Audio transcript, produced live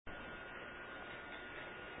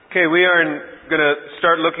Okay, we are going to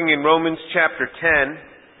start looking in Romans chapter 10,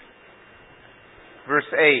 verse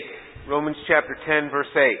 8. Romans chapter 10,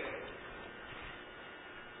 verse 8.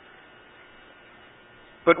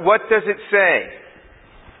 But what does it say?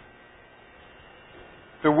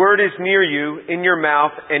 The word is near you, in your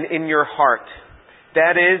mouth and in your heart.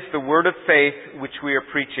 That is the word of faith which we are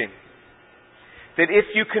preaching. That if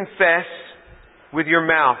you confess with your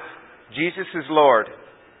mouth Jesus is Lord,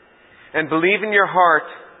 and believe in your heart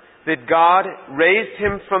that God raised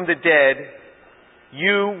Him from the dead,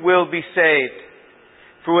 you will be saved.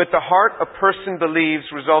 For with the heart a person believes,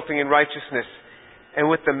 resulting in righteousness, and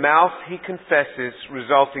with the mouth he confesses,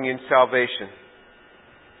 resulting in salvation.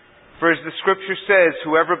 For as the Scripture says,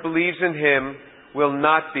 whoever believes in Him will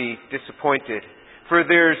not be disappointed. For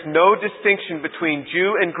there is no distinction between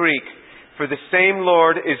Jew and Greek, for the same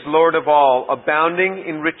Lord is Lord of all, abounding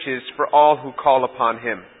in riches for all who call upon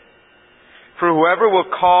Him. For whoever will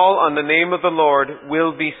call on the name of the Lord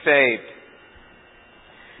will be saved.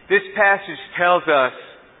 This passage tells us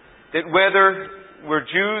that whether we're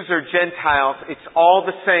Jews or Gentiles, it's all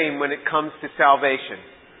the same when it comes to salvation.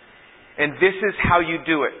 And this is how you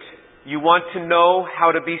do it. You want to know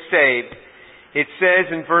how to be saved. It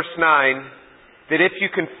says in verse 9 that if you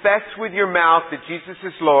confess with your mouth that Jesus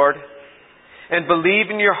is Lord and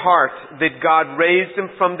believe in your heart that God raised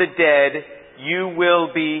Him from the dead, you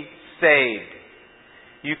will be saved.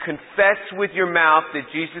 You confess with your mouth that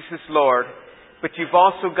Jesus is Lord, but you've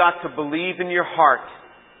also got to believe in your heart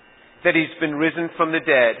that He's been risen from the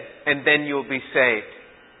dead, and then you'll be saved.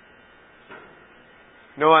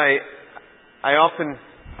 I often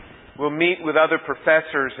will meet with other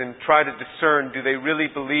professors and try to discern, do they really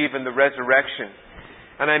believe in the resurrection?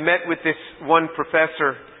 And I met with this one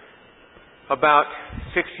professor about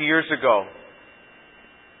 6 years ago.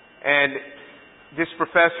 And this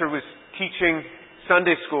professor was teaching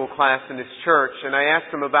Sunday school class in his church, and I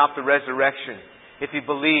asked him about the resurrection, if he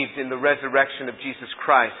believed in the resurrection of Jesus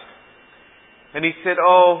Christ. And he said,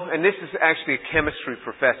 and this is actually a chemistry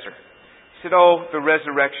professor. He said, the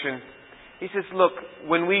resurrection. He says, look,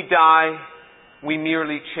 when we die, we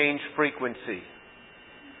merely change frequency.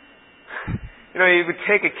 It would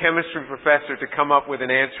take a chemistry professor to come up with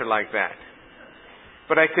an answer like that.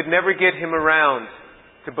 But I could never get him around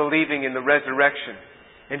to believing in the resurrection.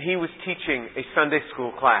 And he was teaching a Sunday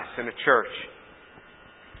school class in a church.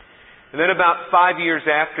 And then about 5 years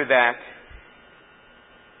after that,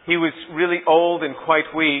 he was really old and quite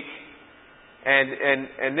weak.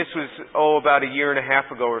 And this was, about a year and a half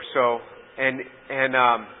ago or so. And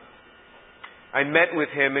I met with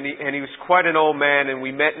him, and he was quite an old man, and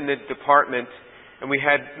we met in the department. And we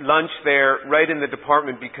had lunch there right in the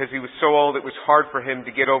department because he was so old it was hard for him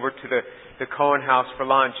to get over to the Cohen house for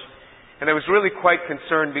lunch. And I was really quite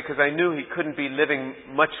concerned because I knew he couldn't be living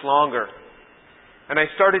much longer. And I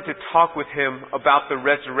started to talk with him about the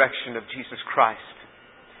resurrection of Jesus Christ.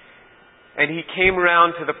 And he came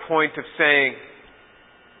around to the point of saying,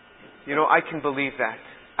 I can believe that.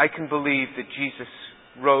 I can believe that Jesus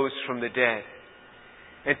rose from the dead.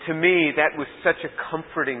 And to me, that was such a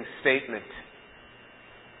comforting statement.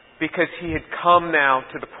 Because he had come now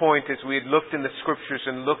to the point, as we had looked in the Scriptures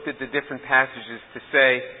and looked at the different passages, to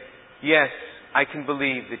say, yes, I can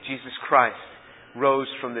believe that Jesus Christ rose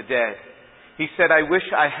from the dead. He said, I wish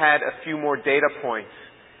I had a few more data points.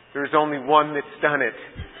 There's only one that's done it.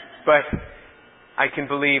 But I can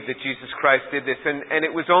believe that Jesus Christ did this. And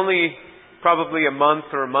it was only probably a month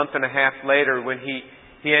or a month and a half later when he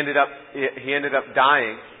ended up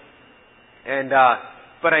dying.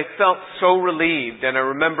 But I felt so relieved, and I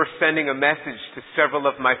remember sending a message to several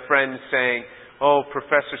of my friends saying,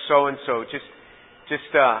 Professor so-and-so,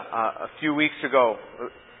 just a few weeks ago,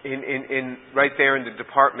 in right there in the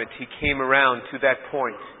department, he came around to that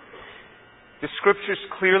point. The Scriptures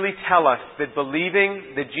clearly tell us that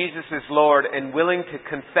believing that Jesus is Lord and willing to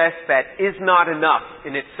confess that is not enough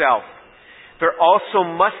in itself. There also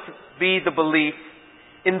must be the belief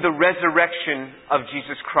in the resurrection of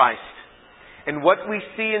Jesus Christ. And what we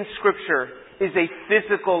see in Scripture is a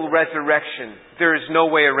physical resurrection. There is no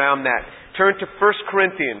way around that. Turn to 1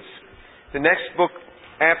 Corinthians. The next book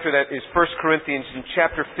after that is 1 Corinthians in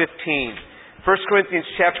chapter 15. 1 Corinthians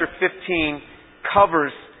chapter 15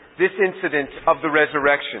 covers this incident of the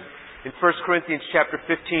resurrection. In 1 Corinthians chapter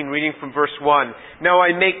 15, reading from verse 1. Now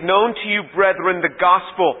I make known to you, brethren, the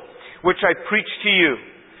gospel which I preached to you,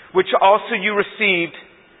 which also you received,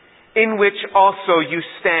 in which also you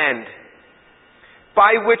stand,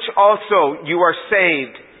 by which also you are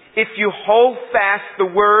saved, if you hold fast the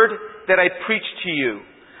word that I preached to you,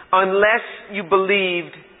 unless you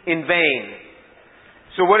believed in vain.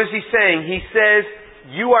 So what is he saying? He says,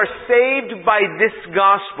 you are saved by this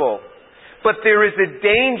gospel, but there is a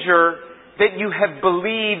danger that you have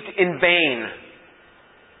believed in vain.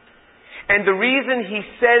 And the reason he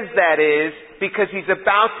says that is because he's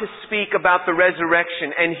about to speak about the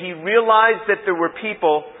resurrection, and he realized that there were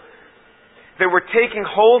people that were taking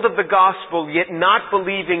hold of the gospel yet not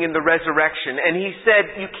believing in the resurrection. And he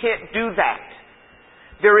said, you can't do that.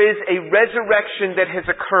 There is a resurrection that has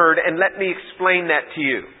occurred, and let me explain that to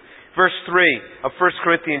you. Verse 3 of 1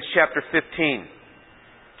 Corinthians chapter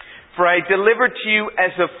 15. For I delivered to you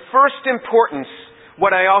as of first importance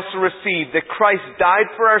what I also received, that Christ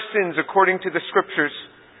died for our sins according to the Scriptures,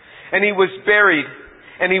 and He was buried,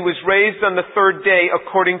 and He was raised on the third day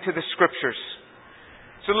according to the Scriptures.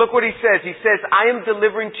 So look what he says. He says, I am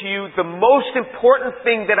delivering to you the most important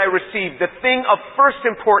thing that I received, the thing of first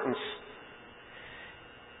importance.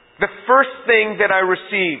 The first thing that I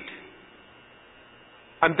received,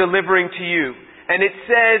 I'm delivering to you. And it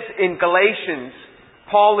says in Galatians,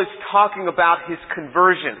 Paul is talking about his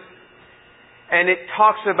conversion. And it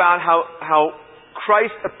talks about how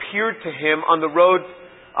Christ appeared to him on the road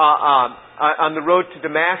to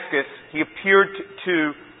Damascus. He appeared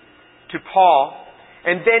to Paul.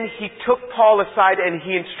 And then he took Paul aside and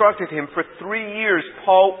he instructed him. For 3 years,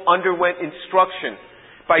 Paul underwent instruction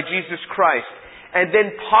by Jesus Christ. And then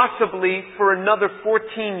possibly for another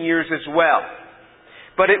 14 years as well.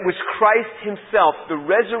 But it was Christ himself, the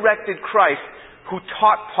resurrected Christ, who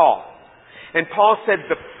taught Paul. And Paul said,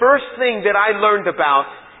 the first thing that I learned about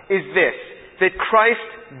is this, that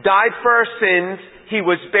Christ died for our sins, He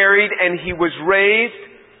was buried, and He was raised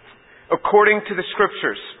according to the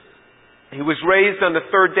Scriptures. He was raised on the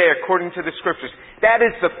third day according to the Scriptures. That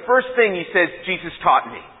is the first thing, he says, Jesus taught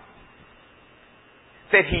me.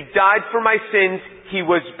 That He died for my sins, He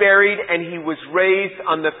was buried, and He was raised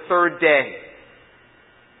on the third day.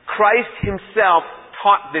 Christ Himself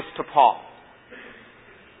taught this to Paul.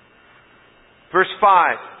 Verse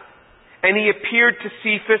 5. And He appeared to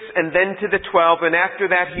Cephas and then to the 12, and after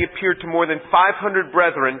that He appeared to more than 500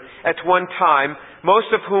 brethren at one time, most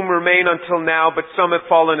of whom remain until now, but some have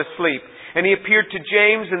fallen asleep. And He appeared to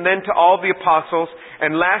James and then to all the apostles,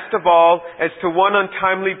 and last of all, as to one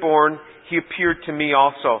untimely born, He appeared to me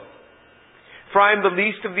also. For I am the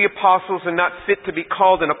least of the apostles and not fit to be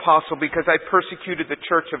called an apostle, because I persecuted the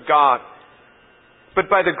church of God. But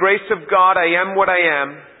by the grace of God I am what I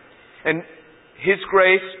am, and His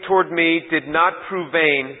grace toward me did not prove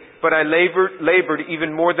vain, but I labored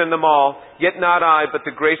even more than them all, yet not I, but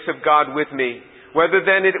the grace of God with me. Whether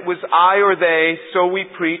then it was I or they, so we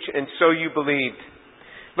preach, and so you believed.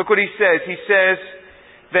 Look what he says. He says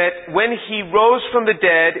that when He rose from the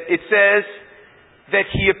dead, it says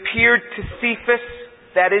that He appeared to Cephas,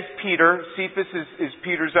 that is Peter. Cephas is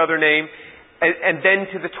Peter's other name, and then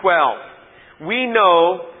to the 12. We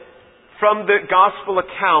know from the gospel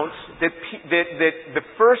accounts that the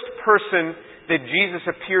first person that Jesus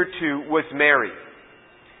appeared to was Mary.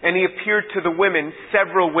 And He appeared to the women,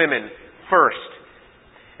 several women, first.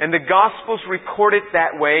 And the Gospels record it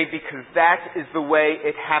that way because that is the way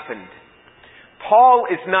it happened. Paul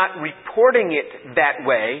is not reporting it that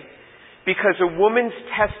way because a woman's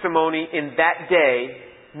testimony in that day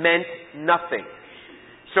meant nothing.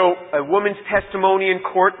 So a woman's testimony in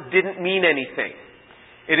court didn't mean anything.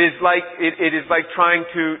 It is like trying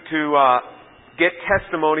to get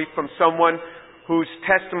testimony from someone whose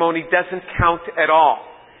testimony doesn't count at all.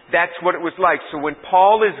 That's what it was like. So when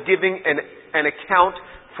Paul is giving an account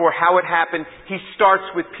for how it happened, he starts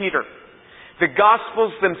with Peter. The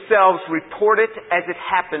Gospels themselves report it as it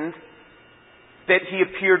happened, that He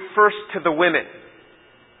appeared first to the women.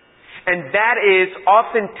 And that is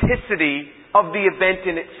authenticity of the event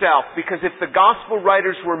in itself. Because if the Gospel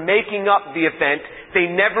writers were making up the event, they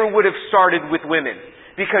never would have started with women.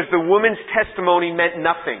 Because the woman's testimony meant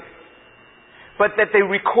nothing. But that they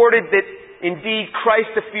recorded that indeed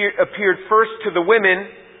Christ appeared first to the women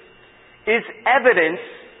is evidence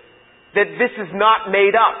that this is not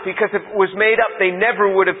made up. Because if it was made up, they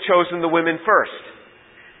never would have chosen the women first.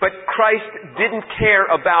 But Christ didn't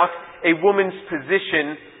care about a woman's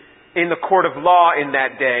position in the court of law in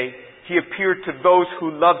that day. He appeared to those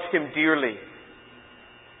who loved Him dearly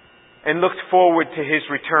and looked forward to His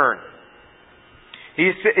return.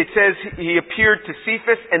 It says He appeared to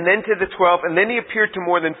Cephas and then to the 12, and then He appeared to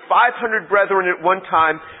more than 500 brethren at one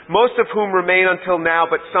time, most of whom remain until now,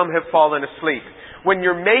 but some have fallen asleep. When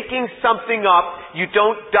you're making something up, you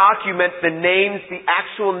don't document the names, the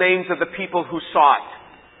actual names of the people who saw it.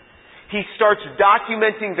 He starts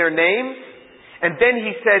documenting their names, and then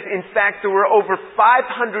he says, in fact, there were over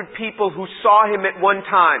 500 people who saw Him at one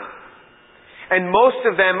time. And most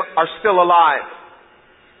of them are still alive.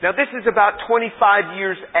 Now this is about 25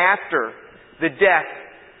 years after the death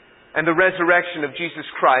and the resurrection of Jesus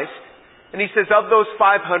Christ. And he says, of those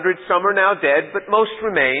 500, some are now dead, but most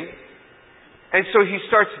remain. And so he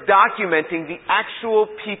starts documenting the actual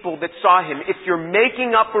people that saw him. If you're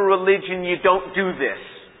making up a religion, you don't do this.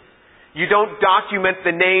 You don't document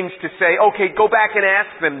the names to say, okay, go back and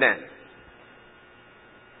ask them then.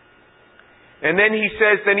 And then he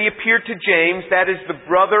says, then he appeared to James, that is the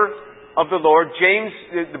brother of the Lord. James,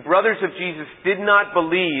 the brothers of Jesus, did not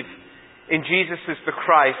believe in Jesus as the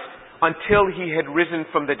Christ until he had risen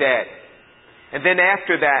from the dead. And then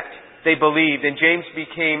after that, they believed, and James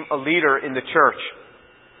became a leader in the church.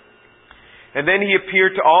 And then he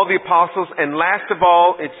appeared to all the apostles, and last of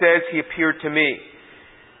all, it says he appeared to me.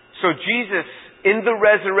 So Jesus, in the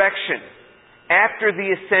resurrection, after the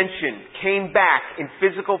ascension, came back in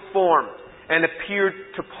physical form and appeared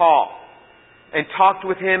to Paul and talked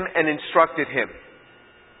with him and instructed him.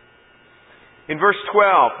 In verse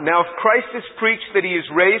 12, now if Christ is preached that he is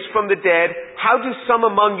raised from the dead, how do some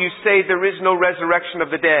among you say there is no resurrection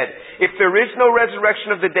of the dead? If there is no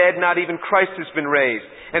resurrection of the dead, not even Christ has been raised.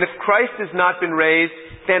 And if Christ has not been raised,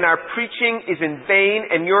 then our preaching is in vain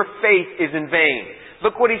and your faith is in vain.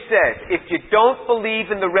 Look what he says. If you don't believe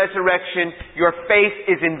in the resurrection, your faith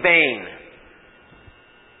is in vain.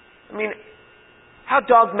 I mean, how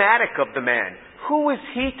dogmatic of the man. Who is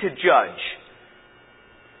he to judge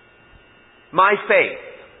my faith?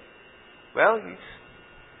 Well, he's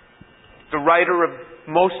the writer of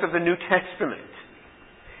most of the New Testament.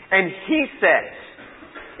 And he says,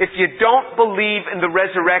 if you don't believe in the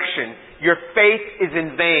resurrection, your faith is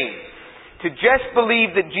in vain. To just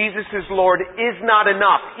believe that Jesus is Lord is not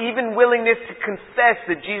enough. Even willingness to confess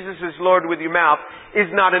that Jesus is Lord with your mouth is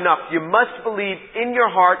not enough. You must believe in your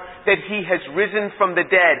heart that He has risen from the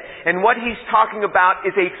dead. And what he's talking about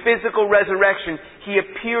is a physical resurrection. He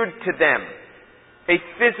appeared to them. A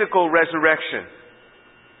physical resurrection.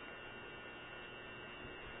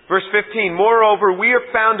 Verse 15, moreover, we are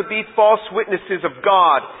found to be false witnesses of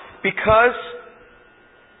God, because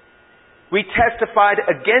we testified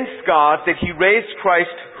against God that He raised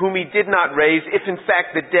Christ whom He did not raise, if in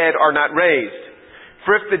fact the dead are not raised.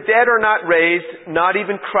 For if the dead are not raised, not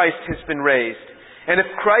even Christ has been raised. And if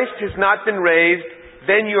Christ has not been raised,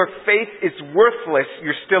 then your faith is worthless,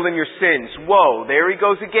 you're still in your sins. Whoa, there he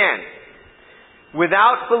goes again.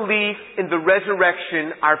 Without belief in the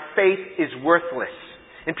resurrection, our faith is worthless.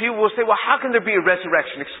 And people will say, well, how can there be a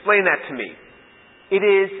resurrection? Explain that to me. It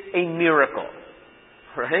is a miracle.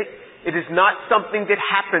 Right? It is not something that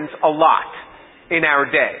happens a lot in our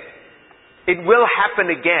day. It will happen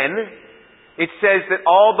again. It says that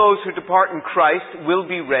all those who depart in Christ will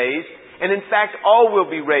be raised. And in fact, all will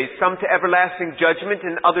be raised. Some to everlasting judgment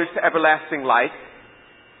and others to everlasting life.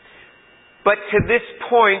 But to this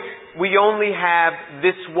point, we only have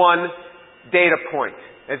this one data point,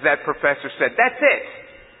 as that professor said. That's it.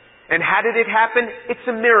 And how did it happen? It's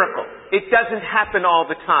a miracle. It doesn't happen all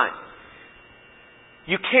the time.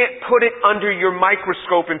 You can't put it under your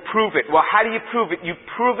microscope and prove it. Well, how do you prove it? You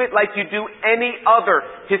prove it like you do any other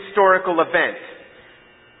historical event.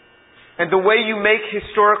 And the way you make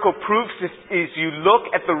historical proofs is you look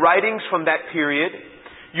at the writings from that period,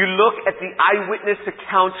 you look at the eyewitness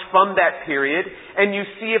accounts from that period, and you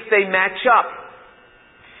see if they match up.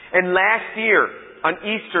 And last year, on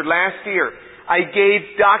Easter last year, I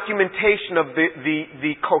gave documentation of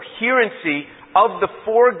the coherency of the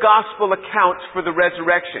four gospel accounts for the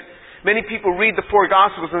resurrection. Many people read the four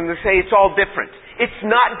gospels and they say it's all different. It's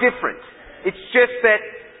not different. It's just that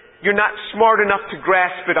you're not smart enough to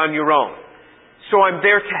grasp it on your own. So I'm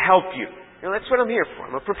there to help you. You know, that's what I'm here for.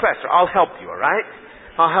 I'm a professor. I'll help you, alright?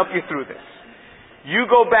 I'll help you through this. You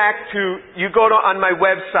go on my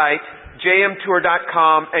website,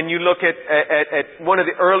 jmtour.com, and you look at one of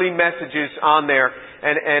the early messages on there,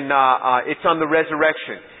 and it's on the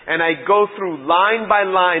resurrection. And I go through line by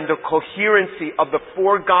line the coherency of the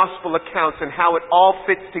four gospel accounts and how it all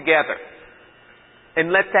fits together.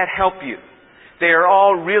 And let that help you. They are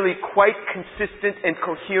all really quite consistent and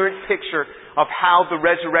coherent picture of how the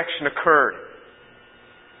resurrection occurred.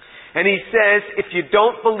 And he says, if you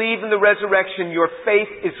don't believe in the resurrection, your faith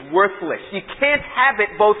is worthless. You can't have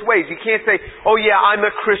it both ways. You can't say, oh yeah, I'm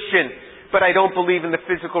a Christian, but I don't believe in the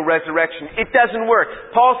physical resurrection. It doesn't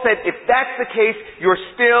work. Paul said, if that's the case, you're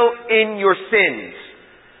still in your sins.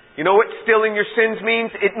 You know what still in your sins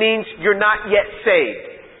means? It means you're not yet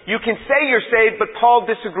saved. You can say you're saved, but Paul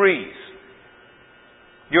disagrees.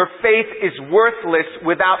 Your faith is worthless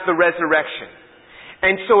without the resurrection.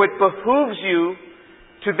 And so it behooves you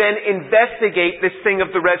to then investigate this thing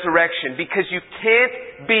of the resurrection, because you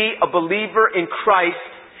can't be a believer in Christ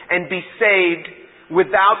and be saved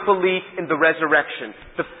without belief in the resurrection.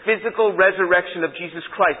 The physical resurrection of Jesus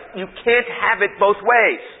Christ. You can't have it both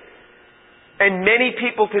ways. And many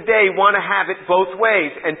people today want to have it both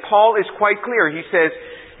ways. And Paul is quite clear. He says,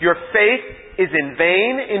 your faith is in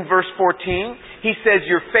vain in verse 14. He says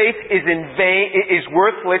your faith is in vain, is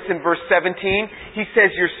worthless in verse 17. He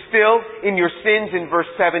says you're still in your sins in verse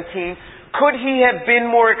 17. Could he have been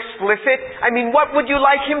more explicit? I mean, what would you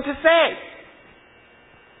like him to say?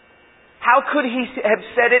 How could he have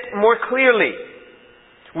said it more clearly?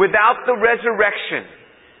 Without the resurrection,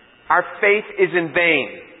 our faith is in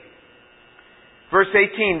vain. Verse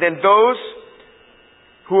 18, then those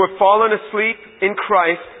who have fallen asleep in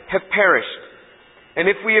Christ have perished. And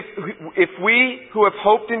if we who have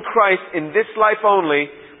hoped in Christ in this life only,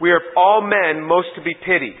 we are of all men most to be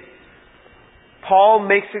pitied. Paul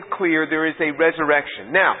makes it clear there is a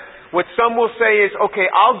resurrection. Now, what some will say is, okay,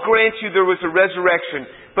 I'll grant you there was a resurrection,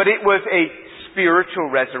 but it was a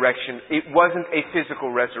spiritual resurrection. It wasn't a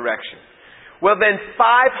physical resurrection. Well, then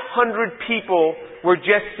 500 people were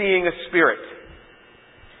just seeing a spirit.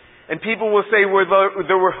 And people will say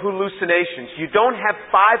there were hallucinations. You don't have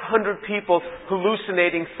 500 people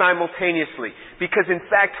hallucinating simultaneously. Because in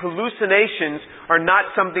fact, hallucinations are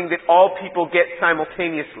not something that all people get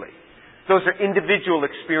simultaneously. Those are individual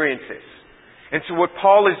experiences. And so what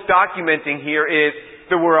Paul is documenting here is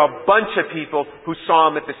there were a bunch of people who saw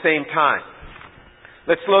him at the same time.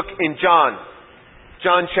 Let's look in John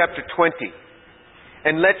chapter 20.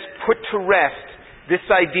 And let's put to rest this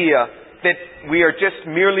idea that we are just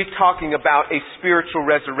merely talking about a spiritual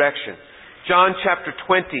resurrection. John chapter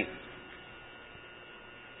 20.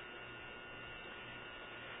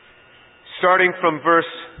 Starting from verse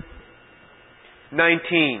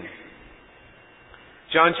 19.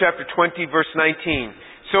 John chapter 20, verse 19.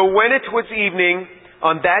 So when it was evening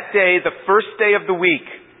on that day, the first day of the week,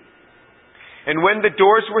 and when the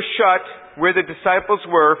doors were shut where the disciples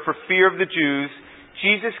were for fear of the Jews,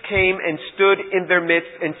 Jesus came and stood in their midst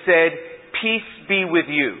and said, peace be with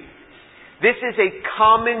you. This is a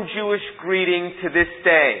common Jewish greeting to this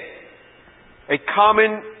day. A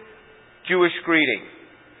common Jewish greeting.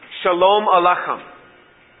 Shalom Aleichem.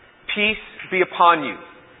 Peace be upon you.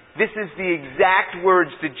 This is the exact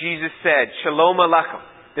words that Jesus said. Shalom Aleichem.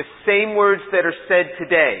 The same words that are said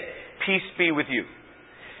today. Peace be with you.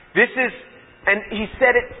 And he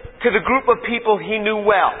said it to the group of people he knew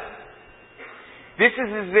well. This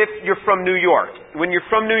is as if you're from New York. When you're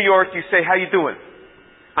from New York, you say, how you doing?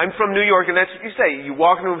 I'm from New York, and that's what you say. You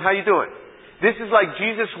walk in the room, how you doing? This is like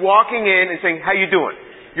Jesus walking in and saying, how you doing?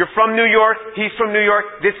 You're from New York, he's from New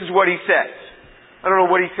York, this is what he says. I don't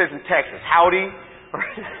know what he says in Texas. Howdy?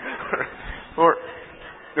 Or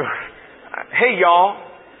hey y'all.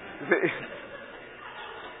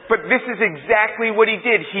 But this is exactly what he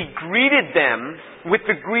did. He greeted them with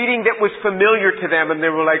the greeting that was familiar to them, and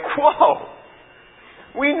they were like, whoa!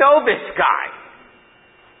 We know this guy.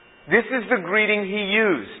 This is the greeting he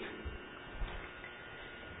used.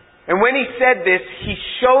 And when he said this, he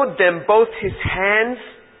showed them both his hands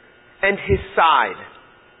and his side.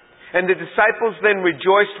 And the disciples then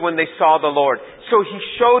rejoiced when they saw the Lord. So he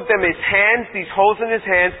showed them his hands, these holes in his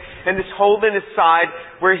hands, and this hole in his side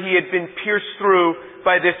where he had been pierced through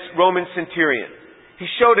by this Roman centurion. He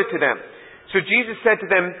showed it to them. So Jesus said to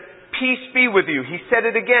them, peace be with you. He said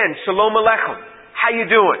it again, Shalom Aleichem. How you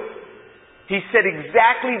doing? He said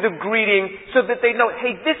exactly the greeting so that they know,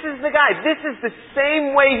 hey, this is the guy. This is the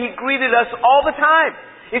same way he greeted us all the time.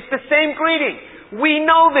 It's the same greeting. We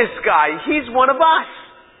know this guy. He's one of us.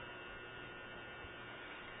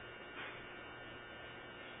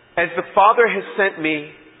 As the Father has sent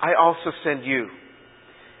me, I also send you.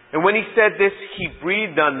 And when he said this, he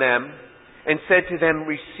breathed on them and said to them,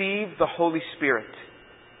 receive the Holy Spirit.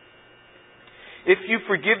 If you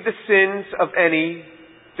forgive the sins of any,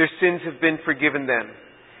 their sins have been forgiven them.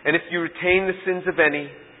 And if you retain the sins of any,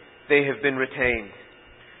 they have been retained.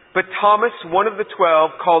 But Thomas, one of the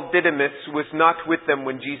 12, called Didymus, was not with them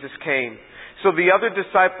when Jesus came. So the other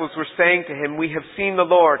disciples were saying to him, we have seen the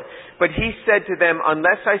Lord. But he said to them,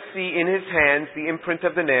 unless I see in his hands the imprint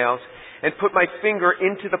of the nails, and put my finger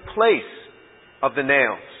into the place of the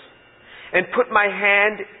nails, and put my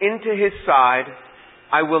hand into his side,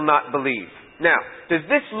 I will not believe. Now, does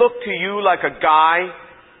this look to you like a guy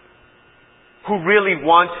who really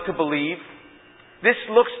wants to believe? This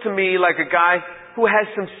looks to me like a guy who has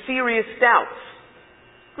some serious doubts.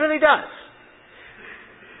 Really does.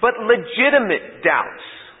 But legitimate doubts.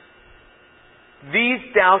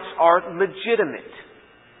 These doubts are legitimate.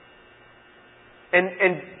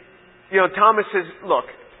 And Thomas says, look,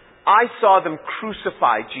 I saw them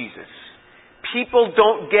crucify Jesus. people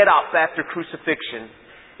don't get up after crucifixion,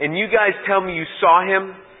 and you guys tell me you saw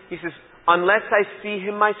him, he says, unless I see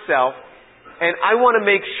him myself, and I want to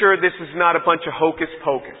make sure this is not a bunch of hocus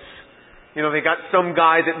pocus. You know, they got some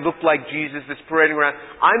guy that looked like Jesus that's parading around.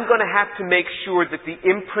 I'm going to have to make sure that the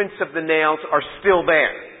imprints of the nails are still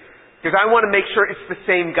there. Because I want to make sure it's the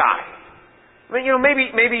same guy. I mean, you know, maybe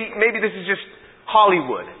this is just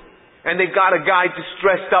Hollywood. And they've got a guy just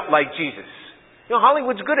dressed up like Jesus. You know,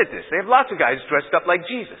 Hollywood's good at this. They have lots of guys dressed up like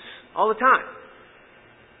Jesus all the time.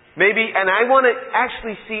 Maybe, and I want to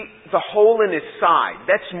actually see the hole in his side.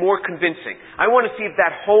 That's more convincing. I want to see if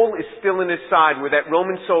that hole is still in his side where that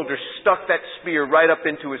Roman soldier stuck that spear right up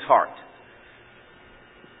into his heart.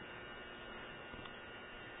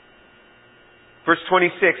 Verse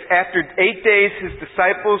 26, after 8 days his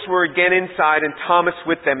disciples were again inside and Thomas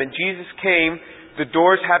with them. And Jesus came, the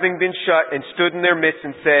doors having been shut, and stood in their midst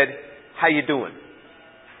and said, how you doing?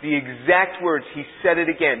 The exact words, he said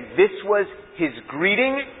it again. This was his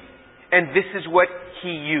greeting, and this is what he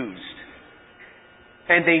used.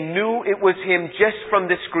 And they knew it was him just from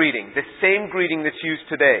this greeting, the same greeting that's used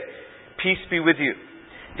today. Peace be with you.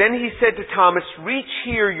 Then he said to Thomas, reach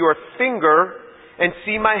here your finger and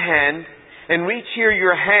see my hand, and reach here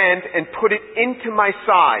your hand and put it into my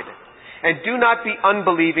side. And do not be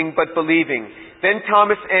unbelieving, but believing. Then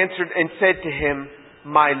Thomas answered and said to him,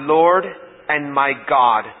 my Lord and my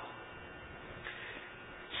God.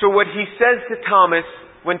 So what he says to Thomas,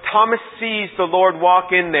 when Thomas sees the Lord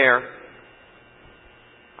walk in there,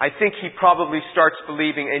 I think he probably starts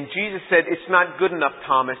believing. And Jesus said, it's not good enough,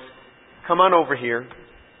 Thomas. Come on over here.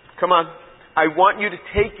 Come on. I want you to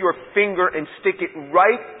take your finger and stick it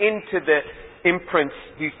right into the imprints,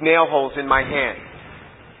 these nail holes in my hand.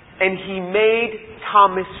 And he made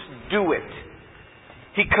Thomas do it.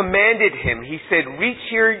 He commanded him. He said, reach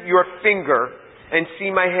here your finger and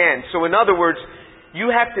see my hand. So in other words,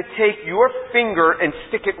 you have to take your finger and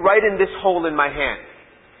stick it right in this hole in my hand.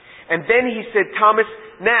 And then he said, Thomas,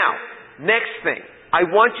 now, next thing, I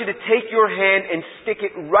want you to take your hand and stick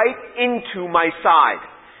it right into my side.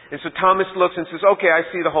 And so Thomas looks and says, okay, I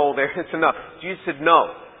see the hole there. It's enough. Jesus said,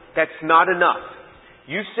 no, that's not enough.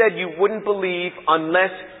 You said you wouldn't believe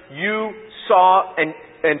unless you saw and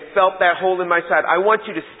felt that hole in my side. I want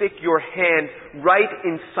you to stick your hand right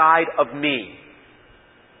inside of me.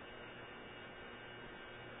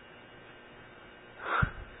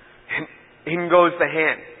 And in goes the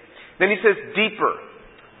hand. Then he says, deeper.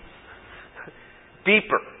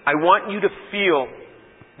 Deeper. I want you to feel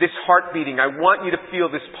this heart beating. I want you to feel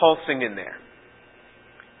this pulsing in there.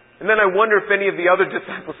 And then I wonder if any of the other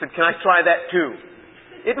disciples said, can I try that too?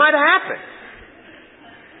 It might have happened.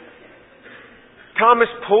 Thomas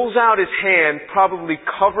pulls out his hand, probably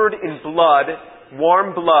covered in blood,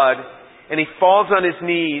 warm blood, and he falls on his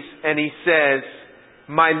knees and he says,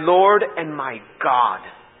 my Lord and my God.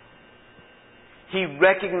 He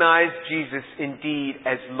recognized Jesus indeed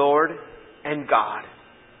as Lord and God.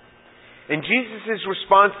 And Jesus'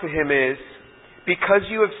 response to him is, because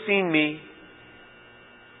you have seen me,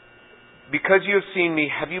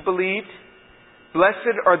 have you believed?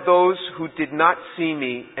 Blessed are those who did not see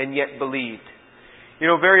me and yet believed. You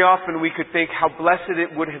know, very often we could think how blessed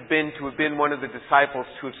it would have been to have been one of the disciples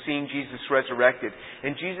to have seen Jesus resurrected.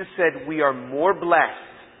 And Jesus said, we are more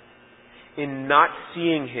blessed in not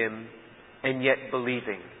seeing him and yet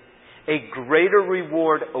believing. A greater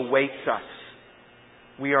reward awaits us.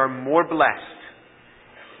 We are more blessed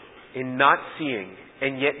in not seeing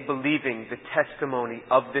and yet believing the testimony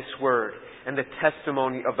of this word and the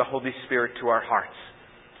testimony of the Holy Spirit to our hearts.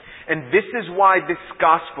 And this is why this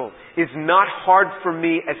gospel is not hard for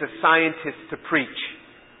me as a scientist to preach.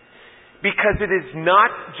 Because it is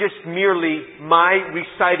not just merely my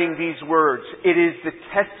reciting these words. It is the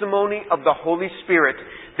testimony of the Holy Spirit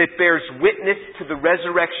that bears witness to the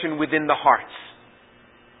resurrection within the hearts.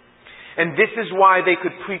 And this is why they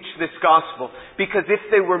could preach this gospel. Because if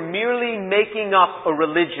they were merely making up a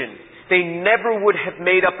religion, they never would have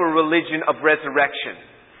made up a religion of resurrection.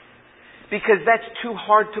 Because that's too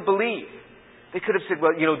hard to believe. They could have said,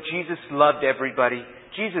 well, you know, Jesus loved everybody.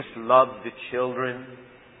 Jesus loved the children.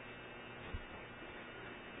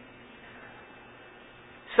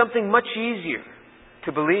 Something much easier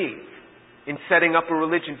to believe in setting up a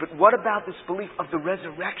religion. But what about this belief of the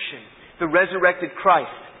resurrection? The resurrected Christ.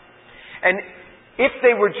 And if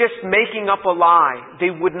they were just making up a lie,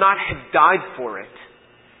 they would not have died for it.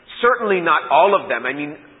 Certainly not all of them. I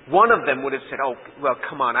mean, one of them would have said, oh, well,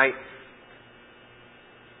 come on,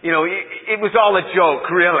 it was all a joke,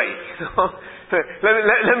 really.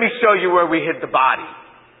 Let me show you where we hid the body.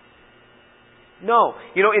 No.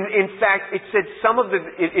 In fact, it said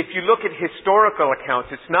if you look at historical accounts,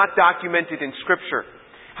 it's not documented in Scripture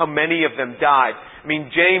how many of them died. I mean,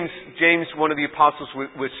 James, one of the apostles,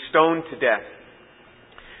 was stoned to death.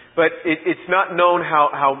 But it's not known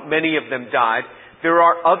how many of them died. There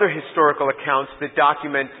are other historical accounts that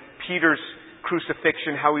document Peter's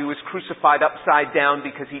crucifixion, how he was crucified upside down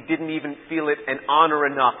because he didn't even feel it an honor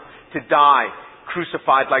enough to die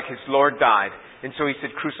crucified like his Lord died. And so he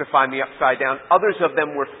said, crucify me upside down. Others of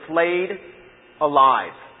them were flayed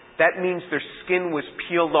alive. That means their skin was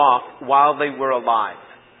peeled off while they were alive.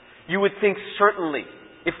 You would think certainly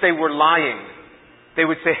if they were lying, they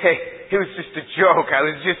would say, hey, it was just a joke. I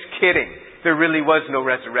was just kidding. There really was no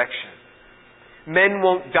resurrection. Men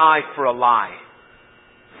won't die for a lie.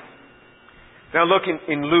 Now look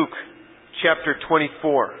in Luke chapter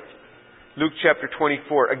 24. Luke chapter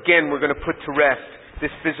 24. Again, we're going to put to rest this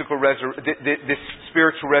this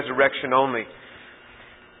spiritual resurrection only.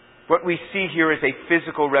 What we see here is a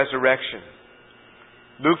physical resurrection.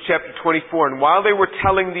 Luke chapter 24. And while they were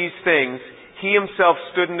telling these things, he himself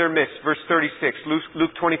stood in their midst. Verse 36.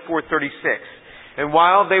 Luke 24:36. And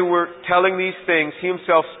while they were telling these things, he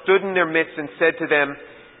himself stood in their midst and said to them,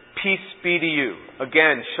 peace be to you.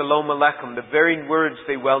 Again, shalom aleichem, the very words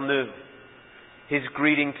they well knew. His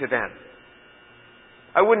greeting to them.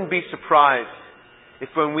 I wouldn't be surprised if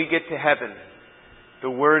when we get to heaven, the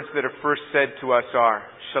words that are first said to us are,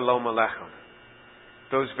 shalom aleichem.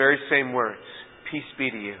 Those very same words, peace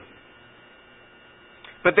be to you.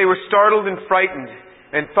 But they were startled and frightened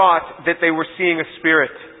and thought that they were seeing a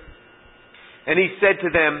spirit. And he said to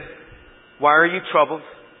them, why are you troubled?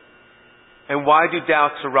 And why do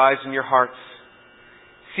doubts arise in your hearts?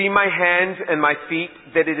 See my hands and my feet,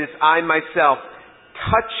 that it is I myself.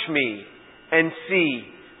 Touch me and see.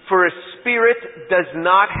 For a spirit does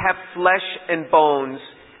not have flesh and bones,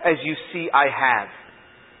 as you see I have.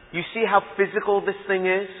 You see how physical this thing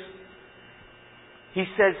is? He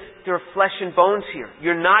says there are flesh and bones here.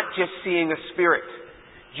 You're not just seeing a spirit.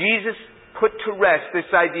 Jesus put to rest this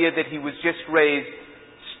idea that he was just raised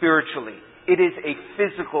spiritually. It is a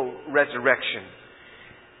physical resurrection.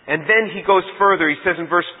 And then he goes further. He says in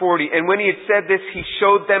verse 40, and when he had said this, he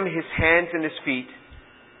showed them his hands and his feet.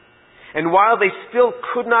 And while they still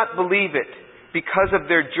could not believe it, because of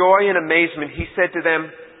their joy and amazement, he said to them,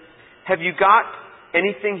 have you got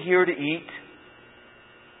anything here to eat?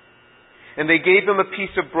 And they gave him a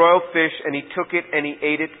piece of broiled fish, and he took it and he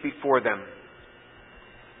ate it before them.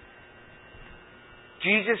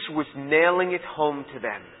 Jesus was nailing it home to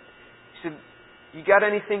them. He said, you got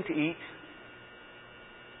anything to eat?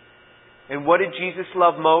 And what did Jesus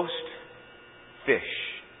love most? Fish.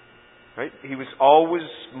 Right? He was always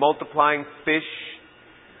multiplying fish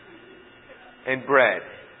and bread.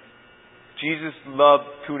 Jesus loved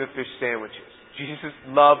tuna fish sandwiches. Jesus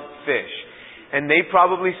loved fish. And they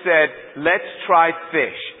probably said, let's try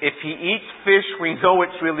fish. If he eats fish, we know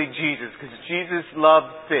it's really Jesus, because Jesus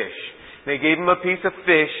loved fish. They gave him a piece of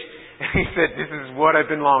fish, and he said, this is what I've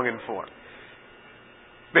been longing for.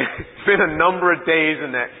 It's been a number of days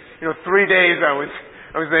in that. 3 days I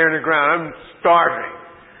was there in the ground. I'm starving.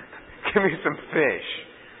 Give me some fish.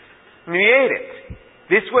 And he ate it.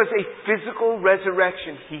 This was a physical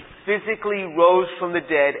resurrection. He physically rose from the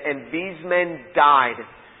dead, and these men died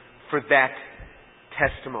for that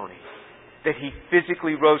testimony. That he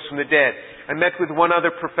physically rose from the dead. I met with one other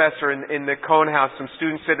professor in the Cohen House. Some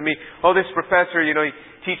students said to me, oh, this professor, he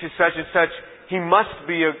teaches such and such. He must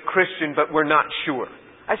be a Christian, but we're not sure.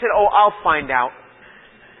 I said, oh, I'll find out.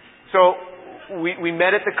 So we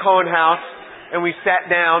met at the Cohen House, and we sat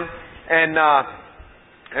down, and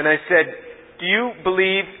I said, do you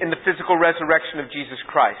believe in the physical resurrection of Jesus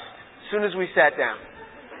Christ? As soon as we sat down.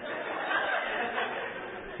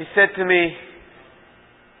 He said to me,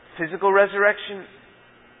 physical resurrection?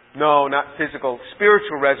 No, not physical.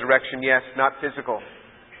 Spiritual resurrection, yes, not physical.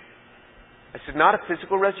 I said, not a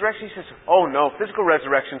physical resurrection? He says, oh no, physical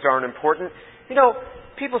resurrections aren't important.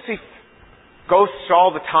 People see ghosts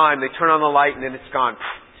all the time. They turn on the light and then it's gone.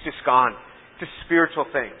 It's just gone. It's a spiritual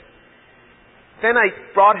thing. Then I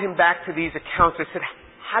brought him back to these accounts. I said,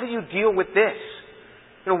 how do you deal with this?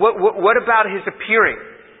 What about his appearing?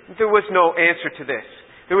 There was no answer to this.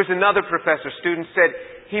 There was another professor. Student said,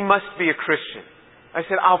 he must be a Christian. I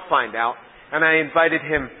said, I'll find out. And I invited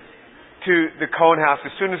him to the Cohen House.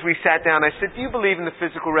 As soon as we sat down, I said, do you believe in the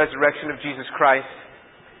physical resurrection of Jesus Christ?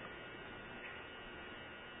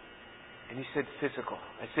 And he said, physical.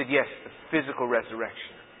 I said, yes, the physical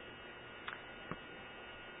resurrection.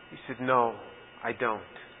 He said, no, I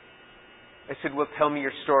don't. I said, well, tell me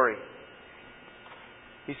your story.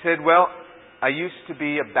 He said, well, I used to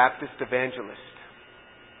be a Baptist evangelist.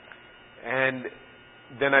 And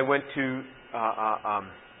then I went to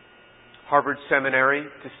Harvard Seminary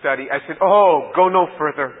to study. I said, oh, go no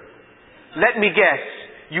further. Let me guess.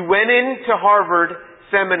 You went into Harvard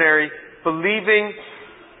Seminary believing,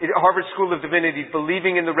 Harvard School of Divinity,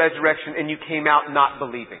 believing in the resurrection, and you came out not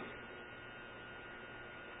believing.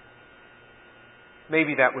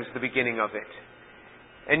 Maybe that was the beginning of it.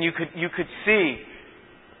 And you could see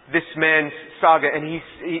this man's saga,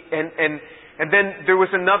 and then there was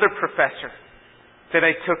another professor that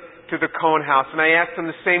I took to the Cohen House, and I asked him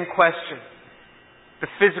the same question, the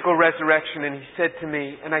physical resurrection, and he said to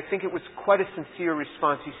me, and I think it was quite a sincere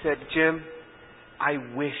response, he said, Jim, I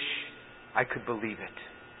wish I could believe it.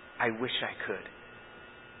 I wish I could.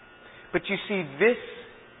 But you see, this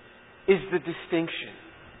is the distinction.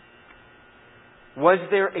 Was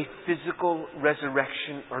there a physical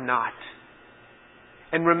resurrection or not?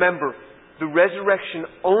 And remember, the resurrection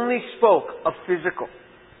only spoke of physical.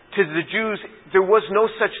 To the Jews, there was no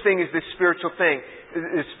such thing as this spiritual thing.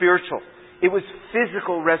 Spiritual. It was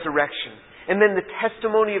physical resurrection. And then the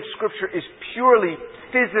testimony of Scripture is purely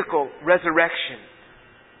physical resurrection.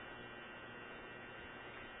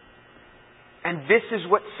 And this is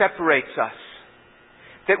what separates us.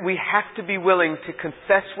 That we have to be willing to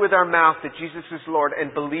confess with our mouth that Jesus is Lord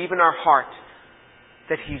and believe in our heart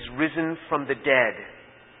that He's risen from the dead.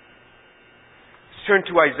 Let's turn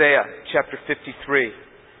to Isaiah chapter 53.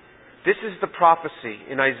 This is the prophecy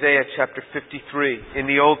in Isaiah chapter 53 in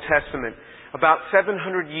the Old Testament, about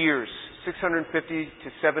 700 years, 650 to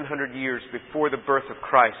 700 years before the birth of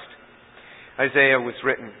Christ. Isaiah was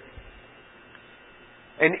written.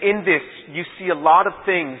 And in this, you see a lot of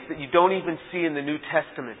things that you don't even see in the New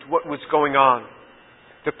Testament, what was going on.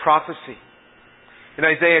 The prophecy. In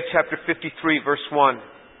Isaiah chapter 53, verse 1.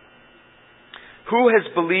 Who has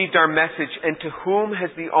believed our message, and to whom has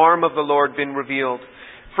the arm of the Lord been revealed?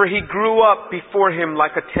 For He grew up before Him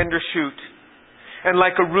like a tender shoot, and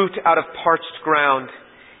like a root out of parched ground.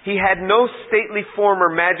 He had no stately form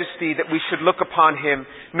or majesty that we should look upon Him,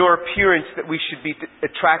 nor appearance that we should be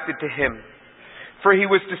attracted to Him. For He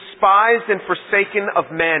was despised and forsaken of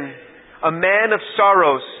men, a man of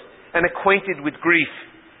sorrows and acquainted with grief.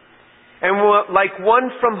 And like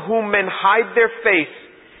one from whom men hide their face,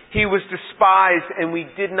 He was despised, and we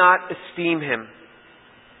did not esteem Him.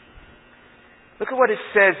 Look at what it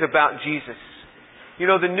says about Jesus. You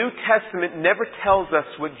know, the New Testament never tells us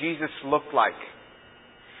what Jesus looked like.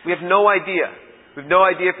 We have no idea. We have no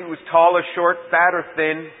idea if He was tall or short, fat or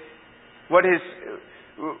thin, what His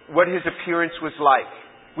appearance was like.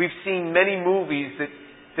 We've seen many movies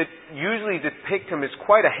that usually depict Him as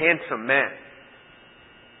quite a handsome man.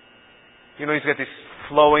 You know, He's got this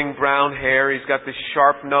flowing brown hair, He's got this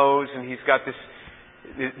sharp nose, and He's got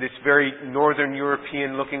this very Northern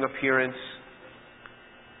European looking appearance.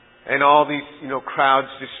 And all these, crowds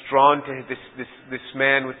just drawn to this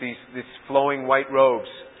man with this flowing white robes.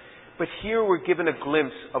 But here we're given a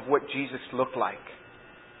glimpse of what Jesus looked like.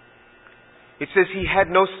 It says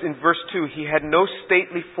in verse 2, He had no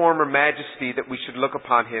stately form or majesty that we should look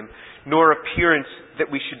upon Him, nor appearance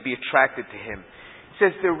that we should be attracted to Him. It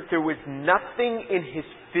says there was nothing in His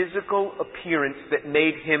physical appearance that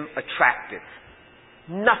made Him attractive.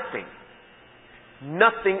 Nothing.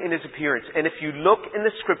 Nothing in His appearance. And if you look in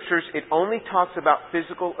the Scriptures, it only talks about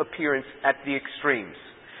physical appearance at the extremes.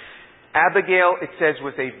 Abigail, it says,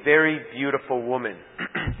 was a very beautiful woman.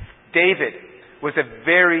 David was a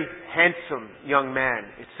very handsome young man,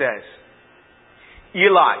 it says.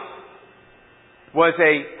 Eli was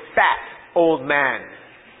a fat old man.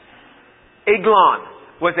 Eglon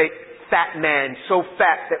was a fat man, so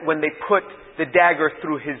fat that when they put the dagger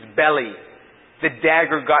through his belly, the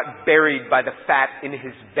dagger got buried by the fat in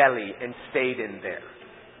his belly and stayed in there.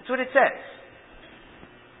 That's what it says.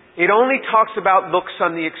 It only talks about looks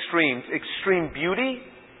on the extremes. Extreme beauty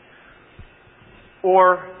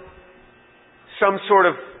or some sort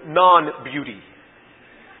of non-beauty.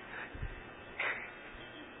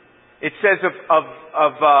 It says of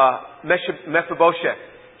Mephibosheth,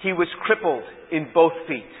 he was crippled in both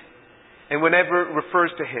feet. And whenever it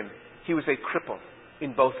refers to him, he was a cripple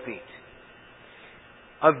in both feet.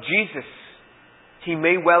 Of Jesus, he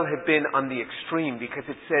may well have been on the extreme because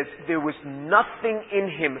it says there was nothing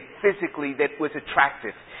in Him physically that was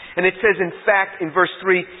attractive. And it says, in fact, in verse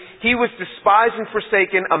 3, He was despised and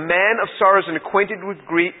forsaken, a man of sorrows and acquainted with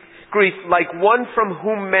grief, like one from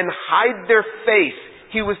whom men hide their face.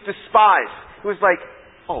 He was despised. It was like,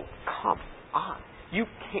 oh, come on. You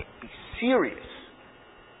can't be serious.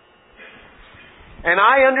 And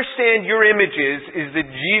I understand your image is that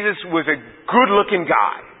Jesus was a good-looking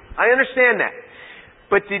guy. I understand that.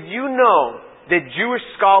 But did you know that Jewish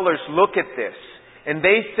scholars look at this and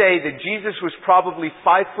they say that Jesus was probably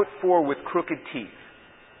 5'4" with crooked teeth.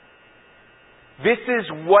 This is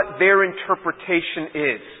what their interpretation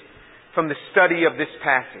is from the study of this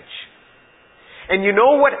passage. And you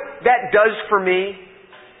know what that does for me?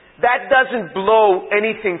 That doesn't blow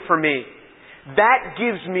anything for me. That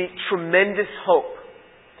gives me tremendous hope.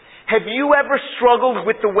 Have you ever struggled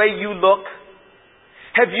with the way you look?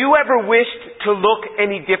 Have you ever wished to look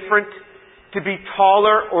any different? To be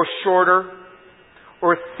taller or shorter?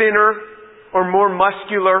 Or thinner? Or more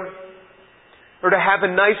muscular? Or to have a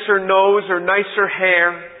nicer nose or nicer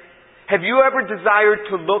hair? Have you ever desired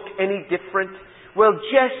to look any different? Well,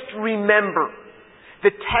 just remember,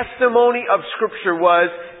 the testimony of Scripture was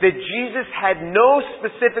that Jesus had no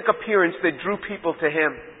specific appearance that drew people to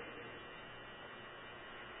Him.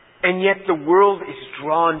 And yet the world is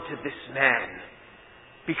drawn to this man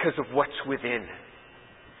because of what's within.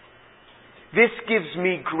 This gives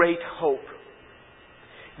me great hope.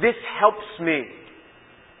 This helps me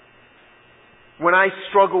when I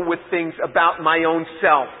struggle with things about my own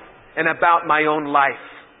self and about my own life.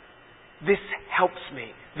 This helps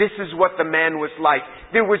me. This is what the man was like.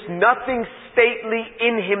 There was nothing stately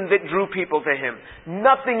in him that drew people to him.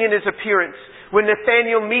 Nothing in his appearance. When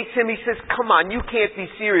Nathanael meets him, he says, "Come on, you can't be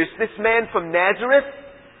serious. This man from Nazareth?"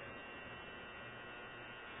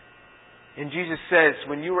 And Jesus says,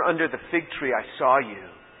 "When you were under the fig tree, I saw you."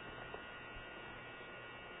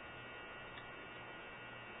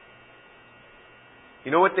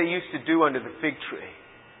 You know what they used to do under the fig tree?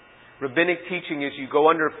 Rabbinic teaching is you go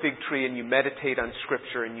under a fig tree and you meditate on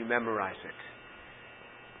Scripture and you memorize it.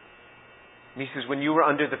 And he says, "When you were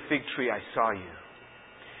under the fig tree, I saw you."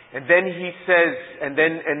 And then he says, and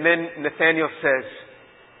then Nathanael says,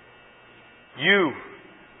 "You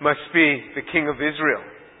must be the King of Israel."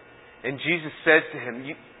 And Jesus says to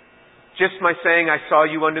him, "Just my saying I saw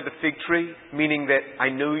you under the fig tree," meaning that I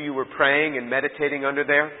knew you were praying and meditating under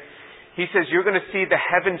there. He says, "You're going to see the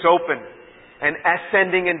heavens open and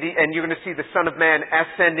ascending and you're going to see the Son of Man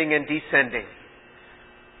ascending and descending."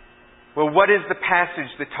 Well, what is the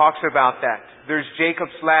passage that talks about that? There's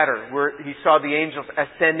Jacob's ladder, where he saw the angels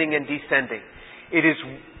ascending and descending. It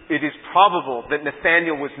is probable that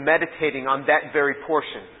Nathanael was meditating on that very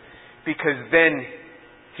portion, because then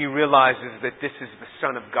he realizes that this is the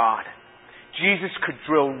Son of God. Jesus could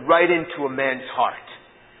drill right into a man's heart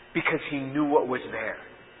because he knew what was there.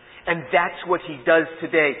 And that's what He does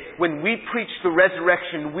today. When we preach the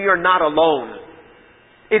resurrection, we are not alone.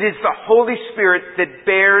 It is the Holy Spirit that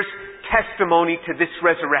bears testimony to this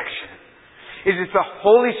resurrection. It is the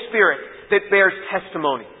Holy Spirit that bears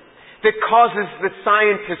testimony, that causes the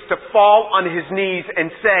scientist to fall on his knees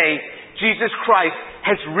and say, "Jesus Christ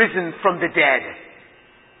has risen from the dead."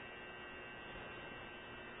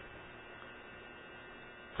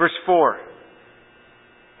 Verse 4.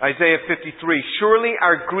 Isaiah 53, "Surely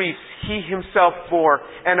our griefs He Himself bore,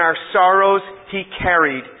 and our sorrows He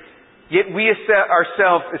carried. Yet we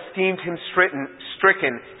ourselves esteemed Him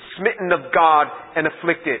stricken, smitten of God, and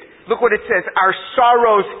afflicted." Look what it says. Our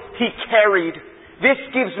sorrows He carried. This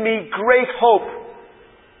gives me great hope,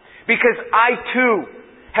 because I too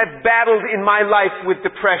have battled in my life with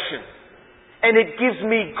depression. And it gives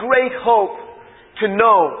me great hope to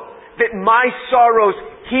know that my sorrows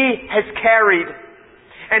He has carried.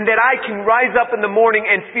 And that I can rise up in the morning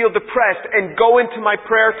and feel depressed and go into my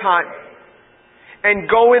prayer time and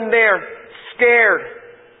go in there scared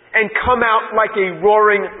and come out like a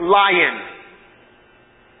roaring lion.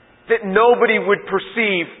 That nobody would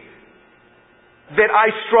perceive that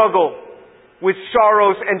I struggle with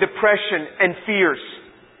sorrows and depression and fears.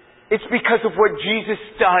 It's because of what Jesus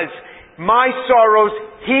does. My sorrows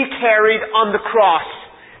He carried on the cross.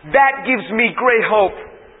 That gives me great hope.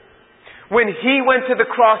 When He went to the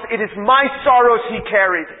cross, it is my sorrows He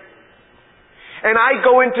carried. And I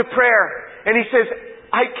go into prayer, and He says,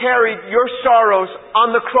 "I carried your sorrows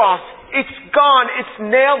on the cross. It's gone. It's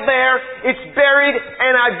nailed there. It's buried,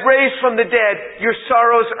 and I've raised from the dead. Your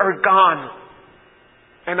sorrows are gone."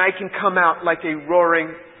 And I can come out like a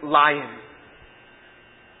roaring lion.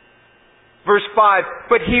 Verse 5,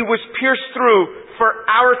 "But He was pierced through for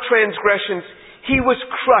our transgressions. He was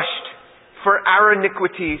crushed for our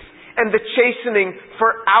iniquities. And the chastening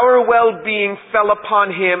for our well-being fell upon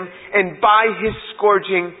Him, and by His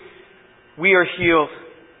scourging we are healed."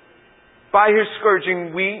 By His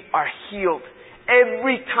scourging we are healed.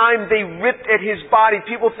 Every time they ripped at His body,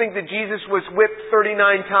 people think that Jesus was whipped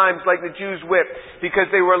 39 times like the Jews whipped, because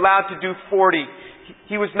they were allowed to do 40.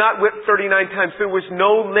 He was not whipped 39 times. There was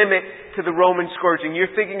no limit to the Roman scourging. You're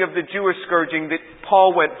thinking of the Jewish scourging that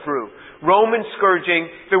Paul went through. Roman scourging,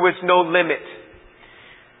 there was no limit.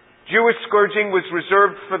 Jewish scourging was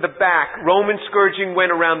reserved for the back. Roman scourging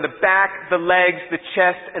went around the back, the legs, the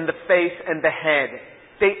chest, and the face, and the head.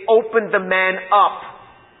 They opened the man up.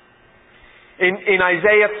 In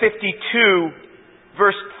Isaiah 52,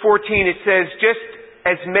 verse 14, it says, "Just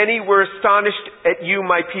as many were astonished at you,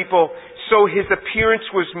 my people, so his appearance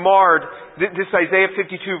was marred." This is Isaiah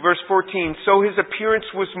 52, verse 14. "So his appearance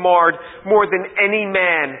was marred more than any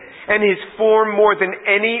man, and his form more than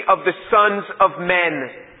any of the sons of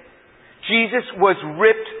men." Jesus was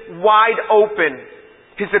ripped wide open.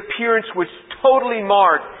 His appearance was totally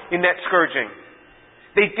marred in that scourging.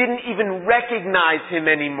 They didn't even recognize him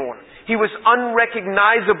anymore. He was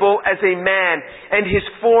unrecognizable as a man, and his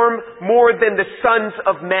form more than the sons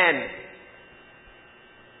of men.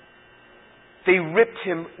 They ripped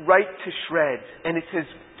him right to shreds. And it says,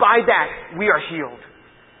 by that we are healed.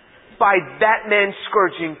 By that man's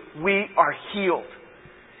scourging, we are healed.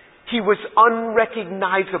 He was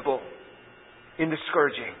unrecognizable in the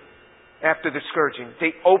scourging. After the scourging,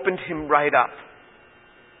 they opened him right up.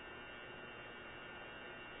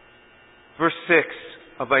 Verse 6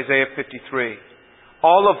 of Isaiah 53.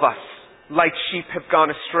 "All of us, like sheep, have gone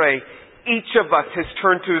astray. Each of us has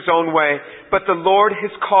turned to his own way, but the Lord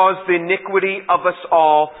has caused the iniquity of us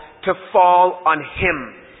all to fall on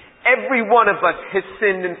him." Every one of us has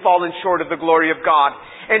sinned and fallen short of the glory of God.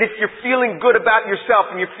 And if you're feeling good about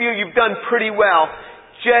yourself and you feel you've done pretty well,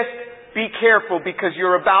 just be careful, because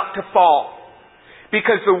you're about to fall.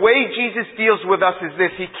 Because the way Jesus deals with us is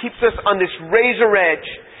this. He keeps us on this razor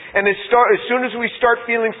edge. And as soon as we start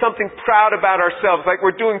feeling something proud about ourselves, like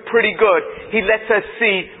we're doing pretty good, He lets us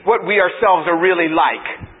see what we ourselves are really like.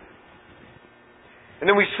 And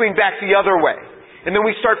then we swing back the other way. And then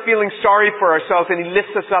we start feeling sorry for ourselves, and He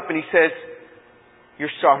lifts us up and He says, "Your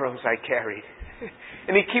sorrows I carried."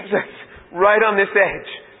 And He keeps us right on this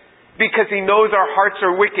edge. Because He knows our hearts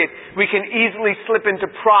are wicked. We can easily slip into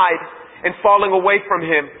pride and falling away from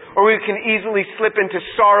Him. Or we can easily slip into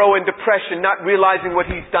sorrow and depression, not realizing what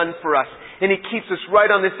He's done for us. And He keeps us right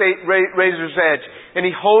on this razor's edge. And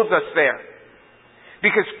He holds us there.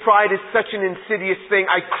 Because pride is such an insidious thing.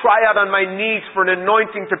 I cry out on my knees for an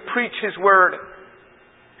anointing to preach His Word,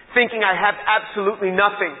 thinking I have absolutely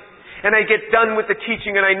nothing. And I get done with the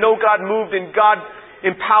teaching and I know God moved and God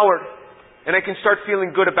empowered. And I can start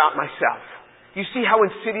feeling good about myself. You see how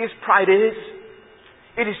insidious pride is?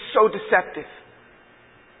 It is so deceptive.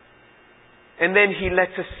 And then He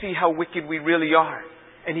lets us see how wicked we really are.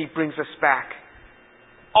 And He brings us back.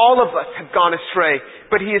 All of us have gone astray,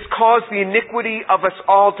 but He has caused the iniquity of us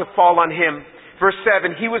all to fall on Him. Verse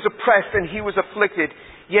 7, He was oppressed and He was afflicted,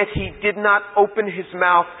 yet He did not open His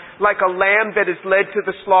mouth. Like a lamb that is led to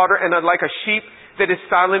the slaughter, and like a sheep that is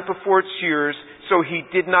silent before its shearers, so He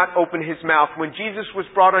did not open His mouth. When Jesus was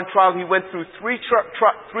brought on trial, He went through three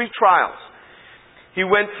trials. He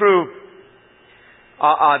went through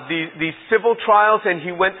these civil trials, and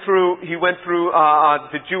He went through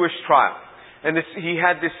the Jewish trial. And He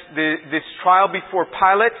had this trial before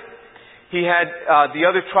Pilate. He had the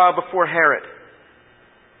other trial before Herod.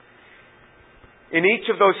 In each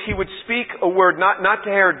of those, He would speak a word, not to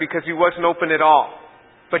Herod because he wasn't open at all.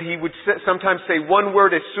 But He would sometimes say one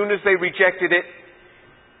word. As soon as they rejected it,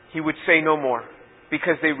 He would say no more.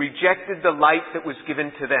 Because they rejected the light that was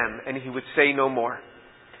given to them, and He would say no more.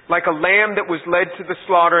 Like a lamb that was led to the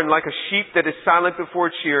slaughter, and like a sheep that is silent before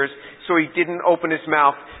its shearers, so He didn't open His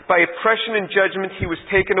mouth. By oppression and judgment He was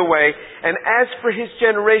taken away. And as for His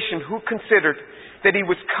generation, who considered that He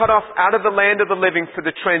was cut off out of the land of the living for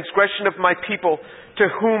the transgression of my people, to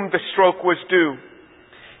whom the stroke was due?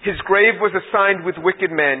 His grave was assigned with wicked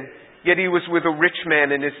men, yet He was with a rich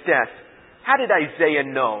man in His death. How did Isaiah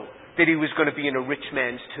know that he was going to be in a rich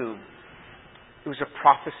man's tomb? It was a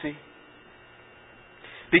prophecy.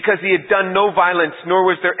 Because he had done no violence, nor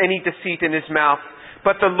was there any deceit in his mouth.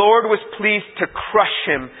 But the Lord was pleased to crush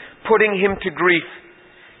him, putting him to grief.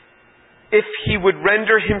 If he would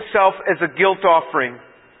render himself as a guilt offering,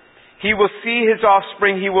 he will see his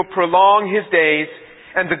offspring, he will prolong his days,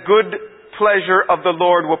 and the good pleasure of the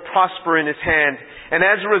Lord will prosper in his hand. And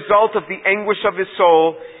as a result of the anguish of his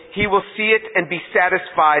soul, he will see it and be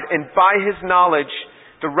satisfied. And by his knowledge,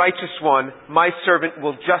 the righteous one, my servant,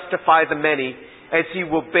 will justify the many, as he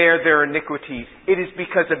will bear their iniquities. It is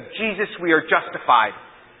because of Jesus we are justified.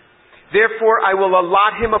 Therefore I will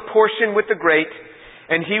allot him a portion with the great,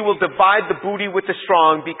 and he will divide the booty with the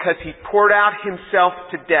strong, because he poured out himself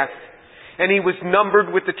to death, and he was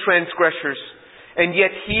numbered with the transgressors. And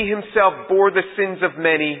yet he himself bore the sins of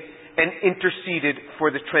many and interceded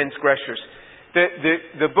for the transgressors.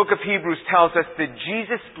 The book of Hebrews tells us that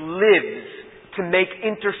Jesus lives to make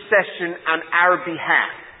intercession on our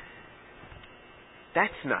behalf.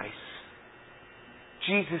 That's nice.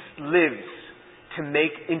 Jesus lives to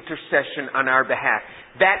make intercession on our behalf.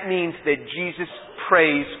 That means that Jesus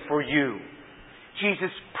prays for you.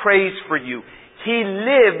 Jesus prays for you. He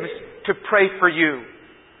lives to pray for you.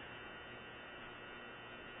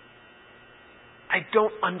 I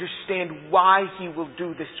don't understand why He will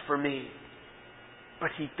do this for me, but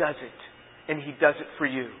He does it, and He does it for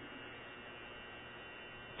you.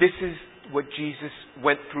 This is what Jesus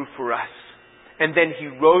went through for us. And then He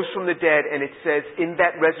rose from the dead, and it says in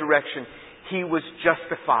that resurrection, He was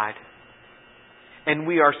justified. And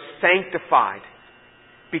we are sanctified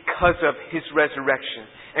because of His resurrection.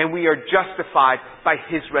 And we are justified by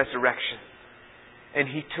His resurrection. And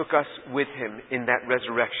He took us with Him in that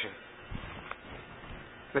resurrection.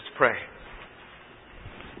 Let's pray.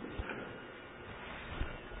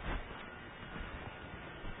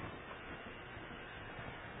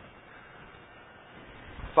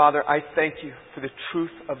 Father, I thank You for the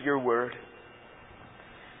truth of Your word,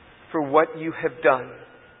 for what You have done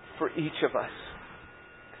for each of us,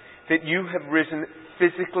 that You have risen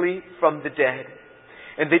physically from the dead,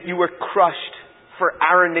 and that You were crushed for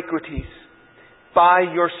our iniquities. By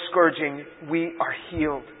Your scourging, we are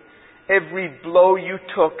healed. Every blow You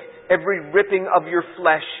took, every ripping of Your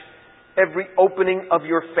flesh, every opening of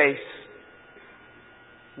Your face,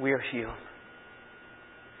 we are healed.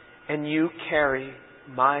 And You carry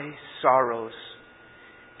my sorrows,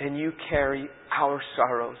 and You carry our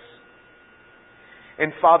sorrows.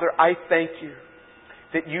 And Father, I thank You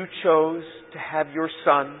that You chose to have Your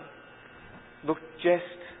Son look just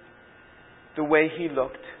the way He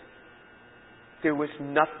looked. There was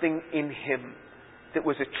nothing in Him that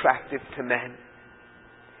was attractive to men.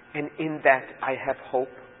 And in that I have hope.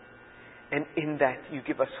 And in that You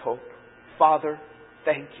give us hope. Father,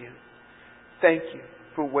 thank You. Thank You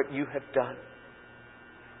for what You have done.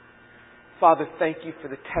 Father, thank You for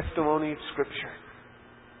the testimony of Scripture.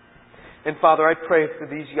 And Father, I pray for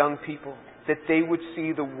these young people that they would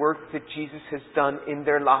see the work that Jesus has done in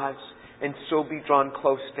their lives and so be drawn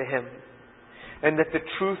close to Him. And that the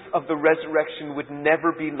truth of the resurrection would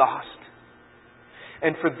never be lost.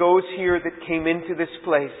 And for those here that came into this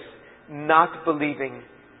place not believing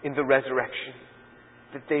in the resurrection,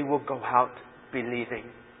 that they will go out believing.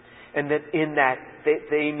 And that in that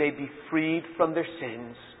they may be freed from their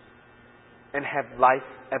sins and have life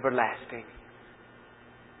everlasting.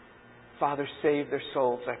 Father, save their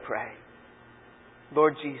souls, I pray.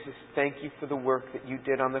 Lord Jesus, thank You for the work that You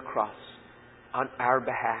did on the cross on our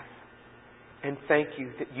behalf. And thank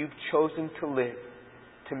You that You've chosen to live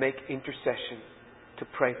to make intercession, to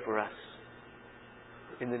pray for us.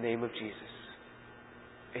 In the name of Jesus.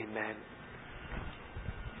 Amen.